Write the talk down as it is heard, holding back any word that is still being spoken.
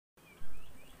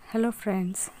Hello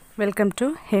friends, welcome to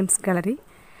Hems Gallery.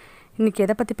 இன்னைக்கு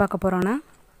எதை பற்றி பார்க்க போகிறோன்னா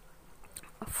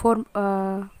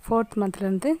 4th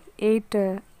மந்த்லேருந்து 8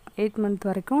 மந்த்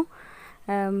வரைக்கும்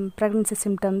ப்ரெக்னன்சி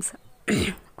சிம்டம்ஸ்,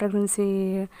 ப்ரெக்னன்சி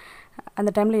அந்த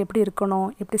டைமில் எப்படி இருக்கணும்,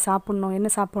 எப்படி சாப்பிட்ணும்,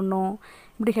 என்ன சாப்பிட்ணும்,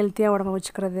 எப்படி ஹெல்த்தியாக உடம்பை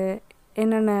வச்சுக்கிறது,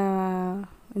 என்னென்ன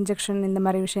இன்ஜெக்ஷன், இந்த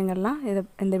மாதிரி விஷயங்கள்லாம்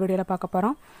இந்த வீடியோவில் பார்க்க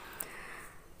போகிறோம்.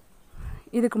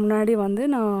 இதுக்கு முன்னாடி வந்து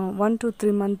நான் 1 to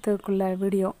 3 மந்த்துக்குள்ள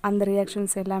வீடியோ, அந்த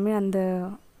ரியாக்ஷன்ஸ் எல்லாமே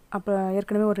அப்போ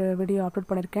ஏற்கனவே ஒரு வீடியோ அப்லோட்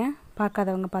பண்ணியிருக்கேன்.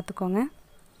 பார்க்காதவங்க பார்த்துக்கோங்க.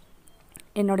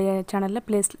 என்னுடைய சேனலில்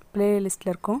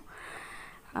ப்ளேலிஸ்ட்டில் இருக்கும்.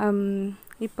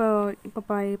 இப்போ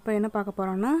என்ன பார்க்க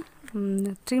போகிறோன்னா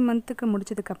 3 மந்த்துக்கு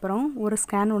முடிச்சதுக்கப்புறம் ஒரு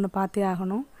ஸ்கேன் ஒன்று பார்த்தே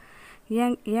ஆகணும்.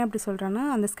 ஏன் அப்படி சொல்கிறேன்னா,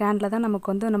 அந்த ஸ்கேனில் தான்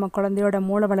நமக்கு வந்து நம்ம குழந்தையோட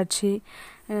மூளை வளர்ச்சி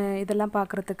இதெல்லாம்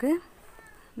பார்க்குறதுக்கு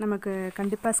நமக்கு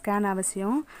கண்டிப்பாக ஸ்கேன்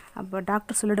அவசியம். அப்போ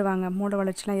டாக்டர் சொல்லிடுவாங்க, மூளை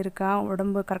வளர்ச்சிலாம் இருக்கா,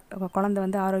 உடம்பு கரெக்டாக, குழந்தை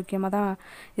வந்து ஆரோக்கியமாக தான்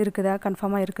இருக்குதா,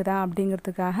 கன்ஃபார்மாக இருக்குதா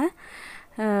அப்படிங்கிறதுக்காக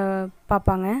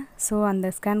பார்ப்பாங்க. ஸோ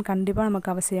அந்த ஸ்கேன் கண்டிப்பாக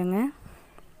நமக்கு அவசியங்க.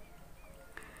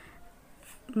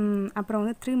 அப்புறம்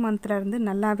வந்து 3 மந்த்லேருந்து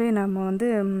நல்லாவே நம்ம வந்து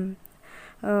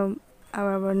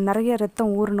நிறைய ரத்தம்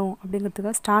ஊறணும்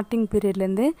அப்படிங்கிறதுக்காக ஸ்டார்டிங்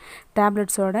பீரியட்லேருந்து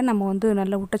டேப்லெட்ஸோடு நம்ம வந்து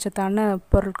நல்ல ஊட்டச்சத்தான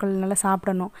பொருட்கள் நல்லா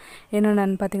சாப்பிடணும்.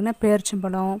 என்னென்னு பார்த்திங்கன்னா,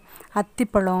 பேரிச்சம்பழம்,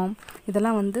 அத்திப்பழம்,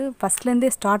 இதெல்லாம் வந்து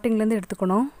ஃபஸ்ட்லேருந்தே ஸ்டார்டிங்லேருந்து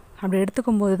எடுத்துக்கணும். அப்படி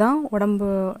எடுத்துக்கும்போது தான் உடம்பு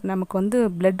நமக்கு வந்து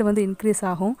பிளட் வந்து இன்க்ரீஸ்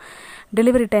ஆகும்.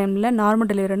 டெலிவரி டைமில் நார்மல்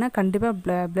டெலிவரினா கண்டிப்பாக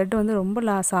பிளட் வந்து ரொம்ப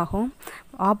லாஸ் ஆகும்.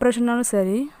 ஆப்ரேஷன்னாலும்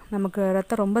சரி, நமக்கு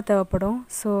ரத்தம் ரொம்ப தேவைப்படும்.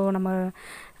 ஸோ நம்ம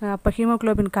அப்போ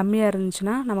ஹீமோக்ளோபின் கம்மியாக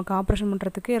இருந்துச்சுன்னா நமக்கு ஆப்ரேஷன்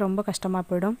பண்ணுறதுக்கே ரொம்ப கஷ்டமாக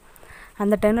போயிடும்.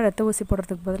 அந்த டைமில் ரத்த ஊசி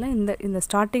போடுறதுக்கு பதிலாக இந்த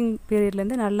ஸ்டார்டிங்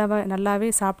பீரியட்லேருந்து நல்லாவே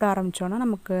சாப்பிட ஆரம்பித்தோன்னா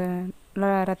நமக்கு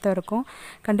ரத்தம் இருக்கும்.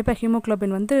 கண்டிப்பாக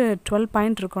ஹீமோக்ளோபின் வந்து 12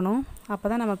 பாயிண்ட் இருக்கணும். அப்போ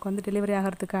தான் நமக்கு வந்து டெலிவரி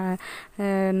ஆகிறதுக்கு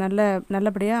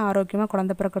நல்லபடியாக ஆரோக்கியமாக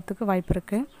குழந்தை பிறக்கிறதுக்கு வாய்ப்பு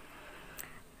இருக்குது.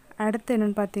 அடுத்து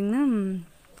என்னென்னு பார்த்திங்கன்னா,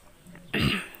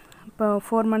 இப்போ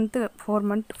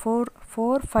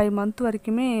 4-5 மந்த்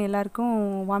வரைக்குமே எல்லாருக்கும்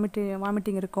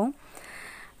வாமிட்டிங் இருக்கும்.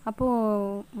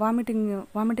 அப்போது வாமிட்டிங்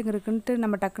இருக்குன்ட்டு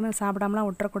நம்ம டக்குன்னு சாப்பிடாமலாம்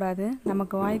விட்டுறக்கூடாது.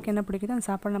 நமக்கு வாய்க்கு என்ன பிடிக்குதோ அந்த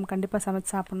சாப்பாடு நம்ம கண்டிப்பாக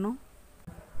சமைச்சு சாப்பிட்ணும்.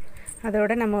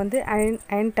 அதோட நம்ம வந்து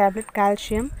அயன் டேப்லெட்,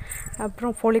 கால்சியம்,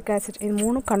 அப்புறம் ஃபோலிக் ஆசிட், இது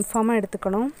 3 கன்ஃபார்மாக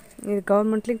எடுத்துக்கணும். இது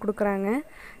கவர்மெண்ட்லேயும் கொடுக்குறாங்க.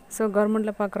 ஸோ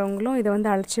கவர்மெண்ட்டில் பார்க்குறவங்களும் இதை வந்து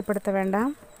அலட்சியப்படுத்த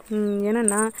வேண்டாம்.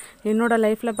 ஏன்னா என்னோடய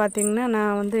லைஃப்பில் பார்த்திங்கன்னா,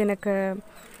 நான் வந்து எனக்கு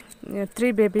 3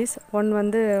 பேபிஸ். 1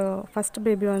 வந்து ஃபஸ்ட்டு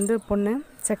பேபி வந்து பொண்ணு,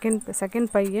 செகண்ட்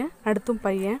பையன், அடுத்தும்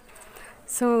பையன்.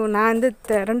 ஸோ நான் வந்து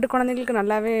 2 குழந்தைங்களுக்கு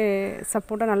நல்லாவே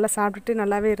சப்போர்ட்டாக நல்லா சாப்பிட்டுட்டு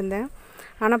நல்லாவே இருந்தேன்.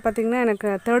 ஆனால் பார்த்திங்கன்னா, எனக்கு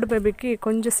 3rd பேபிக்கு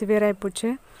கொஞ்சம் சிவியராகி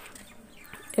போச்சு.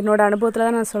 என்னோடய அனுபவத்தில்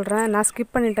தான் நான் சொல்கிறேன். நான்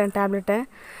ஸ்கிப் பண்ணிட்டேன் டேப்லெட்டை.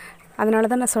 அதனால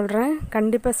தான் நான் சொல்கிறேன்,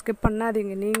 கண்டிப்பாக ஸ்கிப்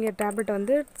பண்ணாதீங்க. நீங்கள் டேப்லெட்டை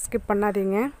வந்து ஸ்கிப்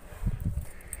பண்ணாதீங்க.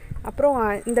 அப்புறம்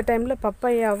இந்த டைமில்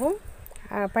பப்பாயாவும்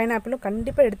பைனாப்பிளும்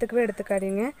கண்டிப்பாக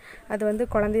எடுத்துக்காதீங்க. அது வந்து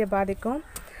குழந்தைய பாதிக்கும்.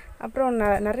 அப்புறம்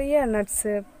நிறைய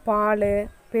நட்ஸு, பால்,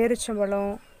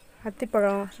 பேரிச்சம்பழம்,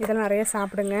 அத்திப்பழம், இதெல்லாம் நிறைய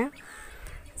சாப்பிடுங்க.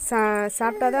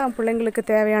 சாப்பிட்டா தான் பிள்ளைங்களுக்கு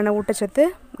தேவையான ஊட்டச்சத்து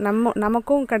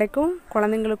நமக்கும் கிடைக்கும்,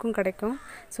 குழந்தைங்களுக்கும் கிடைக்கும்.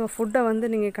 ஸோ ஃபுட்டை வந்து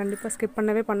நீங்கள் கண்டிப்பாக ஸ்கிப்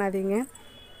பண்ணாதீங்க.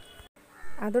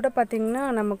 அதோட பார்த்திங்கன்னா,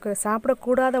 நமக்கு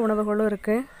சாப்பிடக்கூடாத உணவுகளும்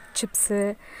இருக்குது. சிப்ஸு,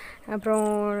 அப்புறம்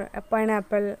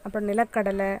பைனாப்பிள், அப்புறம்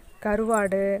நிலக்கடலை,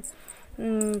 கருவாடு,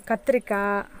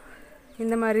 கத்திரிக்காய்,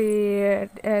 இந்த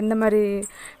மாதிரி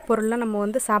பொருள்லாம் நம்ம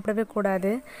வந்து சாப்பிடவே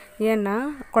கூடாது. ஏன்னா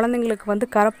குழந்தைங்களுக்கு வந்து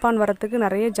கரப்பான் வரத்துக்கு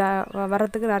நிறைய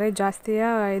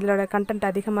ஜாஸ்தியாக இதோட கண்டென்ட்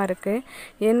அதிகமாக இருக்குது.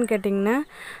 ஏன்னு கேட்டிங்கன்னா,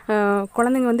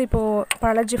 குழந்தைங்க வந்து இப்போது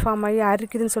அலர்ஜி ஃபார்ம் ஆகி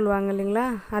அரிக்குதுன்னு சொல்லுவாங்க இல்லைங்களா,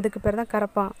 அதுக்கு பேர் தான்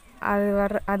கரப்பான்.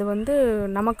 அது வந்து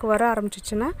நமக்கு வர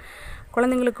ஆரம்பிச்சிச்சுன்னா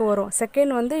குழந்தைங்களுக்கு வரும்.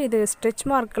 செகண்ட் வந்து இது ஸ்ட்ரெச்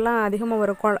மார்க்கெலாம் அதிகமாக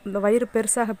வரும். வயிறு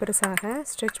பெருசாக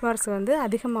ஸ்ட்ரெச் மார்க்ஸ் வந்து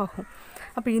அதிகமாகும்.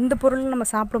 அப்போ இந்த பொருள் நம்ம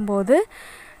சாப்பிடும்போது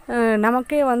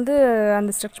நமக்கே வந்து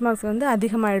அந்த ஸ்ட்ரெச் மார்க்ஸ் வந்து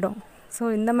அதிகமாகிடும். ஸோ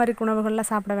இந்த மாதிரி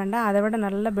உணவுகள்லாம் சாப்பிட வேண்டாம். அதை விட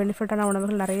நல்ல பெனிஃபிட்டான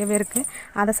உணவுகள் நிறையவே இருக்குது.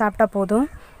 அதை சாப்பிட்டா போதும்.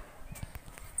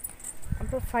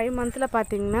 அப்புறம் 5 மந்தில்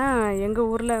பார்த்திங்கன்னா, எங்கள்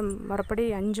ஊரில் மறுபடி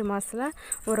 5 மாதத்தில்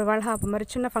ஒரு வளகாப்பு மாதிரி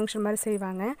சின்ன ஃபங்க்ஷன் மாதிரி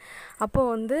செய்வாங்க.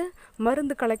 அப்போது வந்து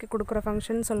மருந்து கலக்கி கொடுக்குற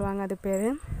ஃபங்க்ஷன் சொல்லுவாங்க. அது பேர்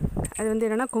அது வந்து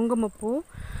என்னென்னா, குங்குமப்பூ,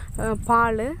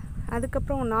 பால்,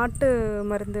 அதுக்கப்புறம் நாட்டு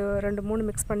மருந்து 2-3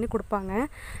 மிக்ஸ் பண்ணி கொடுப்பாங்க.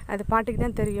 அது பாட்டிக்கு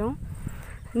தான் தெரியும்.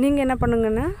 நீங்கள் என்ன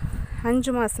பண்ணுங்கன்னா,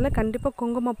 5 மாதத்தில் கண்டிப்பாக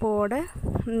குங்குமப்பூவோட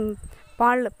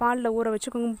பாலில் ஊற வச்சு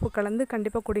குங்குமப்பூ கலந்து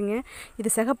கண்டிப்பாக குடிங்க. இது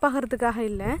சிகப்பாகிறதுக்காக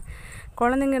இல்லை,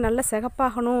 குழந்தைங்க நல்லா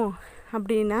சிகப்பாகணும்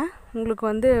அப்படின்னா உங்களுக்கு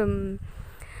வந்து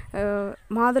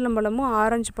மாதுளம்பழமும்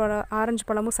ஆரஞ்சு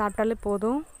பழமும் சாப்பிட்டாலே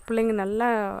போதும். பிள்ளைங்க நல்லா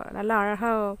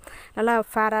அழகாக நல்லா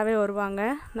ஃபேராகவே வருவாங்க,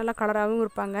 நல்லா கலராகவும்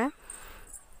இருப்பாங்க.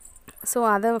 ஸோ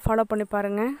அதை ஃபாலோ பண்ணி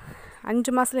பாருங்கள்.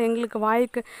 5 மாதத்தில் எங்களுக்கு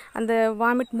வாய்க்கு அந்த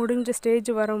வாமிட் முடிஞ்ச ஸ்டேஜ்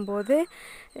வரும்போது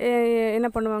என்ன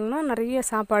பண்ணுவாங்கன்னா நிறைய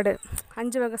சாப்பாடு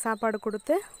 5 வகை சாப்பாடு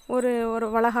கொடுத்து ஒரு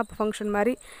வளகாப்பு ஃபங்க்ஷன்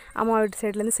மாதிரி அம்மா வீட்டு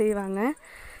சைட்லேருந்து செய்வாங்க.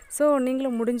 ஸோ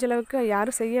நீங்களும் முடிஞ்ச அளவுக்கு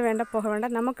யாரும் செய்ய வேண்டாம் போக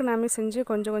வேண்டாம், நமக்கு நாமே செஞ்சு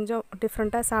கொஞ்சம் கொஞ்சம்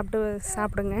டிஃப்ரெண்ட்டாக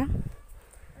சாப்பிடுங்க.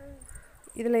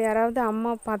 இதில் யாராவது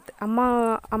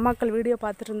அம்மாக்கள் வீடியோ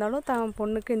பார்த்துட்டு இருந்தாலும் தான்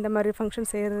பொண்ணுக்கு இந்த மாதிரி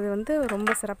ஃபங்க்ஷன் செய்கிறது வந்து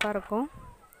ரொம்ப சிறப்பாக இருக்கும்.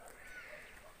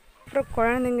 அப்புறம்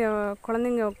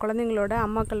குழந்தைங்களோட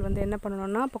அம்மாக்கள் வந்து என்ன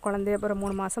பண்ணணுன்னா, இப்போ குழந்தைய அப்புறம்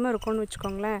 3 மாதமாக இருக்கும்னு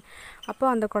வச்சுக்கோங்களேன். அப்போ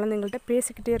அந்த குழந்தைங்கள்ட்ட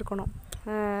பேசிக்கிட்டே இருக்கணும்.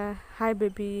 ஹாய்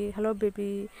பேபி, ஹலோ பேபி,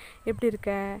 எப்படி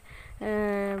இருக்க,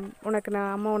 உனக்கு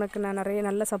நான் நிறைய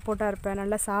நல்ல சப்போர்ட்டாக இருப்பேன்,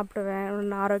 நல்லா சாப்பிடுவேன்,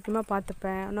 உன்னை ஆரோக்கியமாக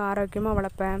பார்த்துப்பேன், இன்னும் ஆரோக்கியமாக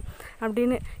வளர்ப்பேன்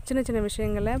அப்படின்னு சின்ன சின்ன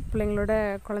விஷயங்களை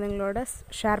குழந்தைங்களோட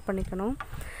ஷேர் பண்ணிக்கணும்.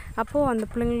 அப்போது அந்த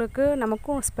பிள்ளைங்களுக்கு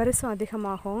நமக்கும் ஸ்பெரிஸும்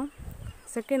அதிகமாகும்.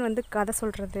 செகண்ட் வந்து கதை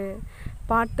சொல்கிறது,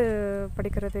 பாட்டு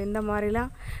படிக்கிறது, இந்த மாதிரிலாம்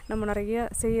நம்ம நிறைய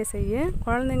செய்ய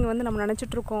குழந்தைங்க வந்து நம்ம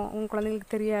நினச்சிட்ருக்கோம் உங்கள்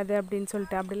குழந்தைங்களுக்கு தெரியாது அப்படின்னு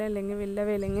சொல்லிட்டு. அப்படிலாம் இல்லைங்க,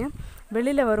 இல்லைங்க.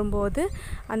 வெளியில் வரும்போது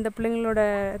அந்த பிள்ளைங்களோட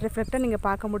ரிஃப்ளெக்டை நீங்கள்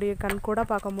பார்க்க முடியும், கண் கூட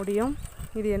பார்க்க முடியும்.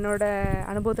 இது என்னோடய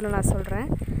அனுபவத்தில் நான் சொல்கிறேன்.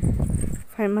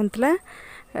 5 மந்தில்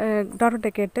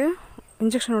டாக்டர்கிட்ட கேட்டு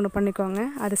இன்ஜெக்ஷன் ஒன்று பண்ணிக்கோங்க.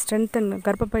 அது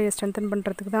கர்ப்பப்பையை ஸ்ட்ரென்தன்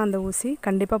பண்ணுறதுக்கு தான் அந்த ஊசி,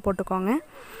 கண்டிப்பாக போட்டுக்கோங்க.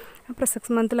 அப்புறம்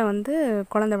 6 மந்தில் வந்து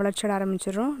குழந்தை வளர்ச்சியோட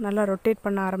ஆரம்பிச்சிடும், நல்லா ரொட்டேட்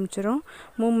பண்ண ஆரம்பிச்சிடும்,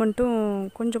 மூமெண்ட்டும்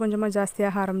கொஞ்சம் கொஞ்சமாக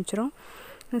ஜாஸ்தியாக ஆரம்பிச்சிடும்.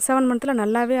 7 மந்தில்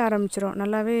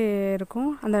நல்லாவே இருக்கும்.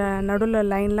 அந்த நடுவில்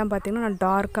லைன்லாம் பார்த்திங்கன்னா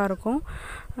டார்க்காக இருக்கும்.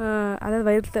 அதாவது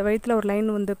வயிற்றில் ஒரு லைன்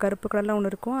வந்து கருப்பு கலரில் ஒன்று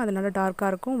இருக்கும், அது நல்லா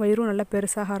டார்க்காக இருக்கும். வயிறும் நல்லா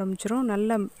பெருசாக ஆரம்பிச்சிடும்,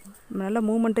 நல்ல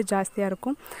மூமெண்ட்டு ஜாஸ்தியாக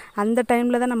இருக்கும். அந்த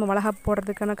டைமில் தான் நம்ம வளகாப்பு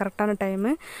போடுறதுக்கான கரெக்டான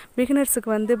டைமு. பிகினர்ஸுக்கு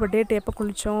வந்து இப்போ டேட் எப்போ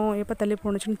குளித்தோம் எப்போ தள்ளி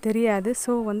போணுச்சுன்னு தெரியாது.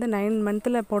 ஸோ வந்து 9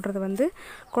 மந்தில் போடுறது வந்து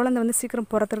குழந்தை வந்து சீக்கிரம்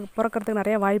பிறக்கிறதுக்கு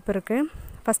நிறையா வாய்ப்பு இருக்குது.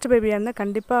 ஃபஸ்ட்டு பேபியாக இருந்தால்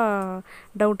கண்டிப்பாக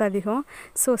டவுட் அதிகம்.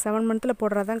 ஸோ 7 மந்தில்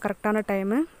போடுறது தான் கரெக்டான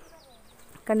டைமு.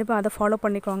 கண்டிப்பாக அதை ஃபாலோ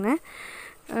பண்ணிக்கோங்க.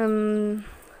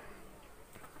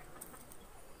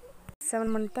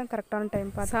 7 மந்த் தான் கரெக்டான டைம்.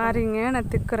 சாரிங்க,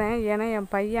 நான் திக்குறேன், ஏன்னா என்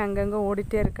பையன் அங்கங்கே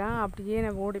ஓடிட்டே இருக்கான். அப்படியே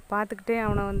நான்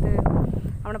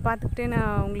அவனை பார்த்துக்கிட்டே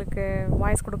நான் உங்களுக்கு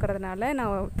வாய்ஸ் கொடுக்கறதுனால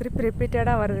நான் திருப்பி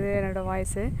ரிப்பீட்டடாக வருது என்னோடய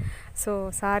வாய்ஸு. ஸோ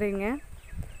சாரிங்க.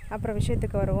 அப்புறம்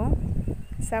விஷயத்துக்கு வருவோம்.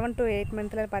 7 to 8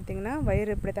 மந்தில் பார்த்திங்கன்னா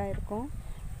வயிறு இப்படி தான் இருக்கும்.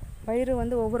 வயிறு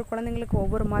வந்து ஒவ்வொரு குழந்தைங்களுக்கும்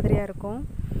ஒவ்வொரு மாதிரியாக இருக்கும்.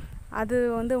 அது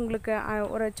வந்து உங்களுக்கு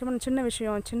ஒரு சின்ன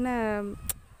விஷயம், சின்ன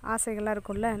ஆசைகள்லாம்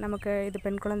இருக்கும்ல, நமக்கு இது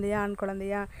பெண் குழந்தையா ஆண்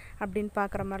குழந்தையா அப்படின்னு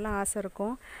பார்க்குற மாதிரிலாம் ஆசை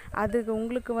இருக்கும். அதுக்கு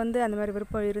உங்களுக்கு வந்து அந்த மாதிரி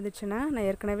விருப்பம் இருந்துச்சுன்னா, நான்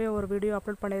ஏற்கனவே ஒரு வீடியோ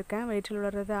அப்லோட் பண்ணியிருக்கேன், வயிற்றில்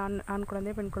வளர்றது ஆண்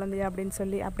குழந்தையா பெண் குழந்தையா அப்படின்னு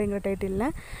சொல்லி, அப்படிங்கிற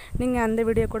டைட்டிலில் நீங்கள் அந்த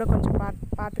வீடியோ கூட கொஞ்சம்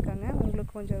பார்த்துக்கோங்க,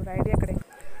 உங்களுக்கு கொஞ்சம் ஒரு ஐடியா கிடைக்கும்.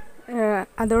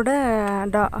 அதோட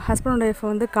ஹஸ்பண்ட் அண்ட் ஒய்ஃப்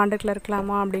வந்து காண்டாக்டில்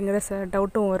இருக்கலாமா அப்படிங்கிற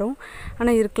டவுட்டும் வரும்.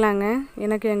 ஆனால் இருக்கலாங்க.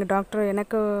 எனக்கு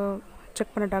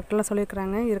செக் பண்ண டாக்டர்லாம்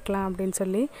சொல்லியிருக்கிறாங்க இருக்கலாம் அப்படின்னு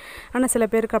சொல்லி. ஆனால் சில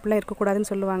பேருக்கு அப்படிலாம் இருக்கக்கூடாதுன்னு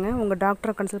சொல்லுவாங்க. உங்கள்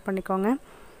டாக்டரை கன்சல்ட் பண்ணிக்கோங்க.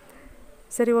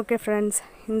 சரி, ஓகே ஃப்ரெண்ட்ஸ்,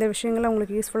 இந்த விஷயங்கள்லாம்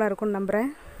உங்களுக்கு யூஸ்ஃபுல்லாக இருக்கும்னு நம்புகிறேன்.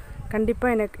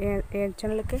 கண்டிப்பாக எனக்கு என்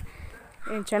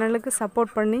சேனலுக்கு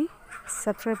சப்போர்ட் பண்ணி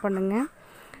சப்ஸ்கிரைப் பண்ணுங்கள்.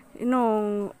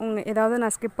 இன்னும் ஏதாவது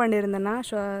நான் ஸ்கிப் பண்ணியிருந்தேன்னா,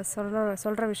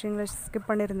 சொல்கிற விஷயங்களை ஸ்கிப்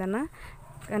பண்ணியிருந்தேன்னா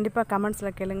கண்டிப்பாக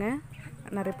கமெண்ட்ஸில் கேளுங்க,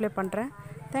 நான் ரிப்ளை பண்ணுறேன்.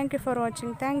 தேங்க்யூ ஃபார்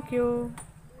வாட்சிங். தேங்க்யூ.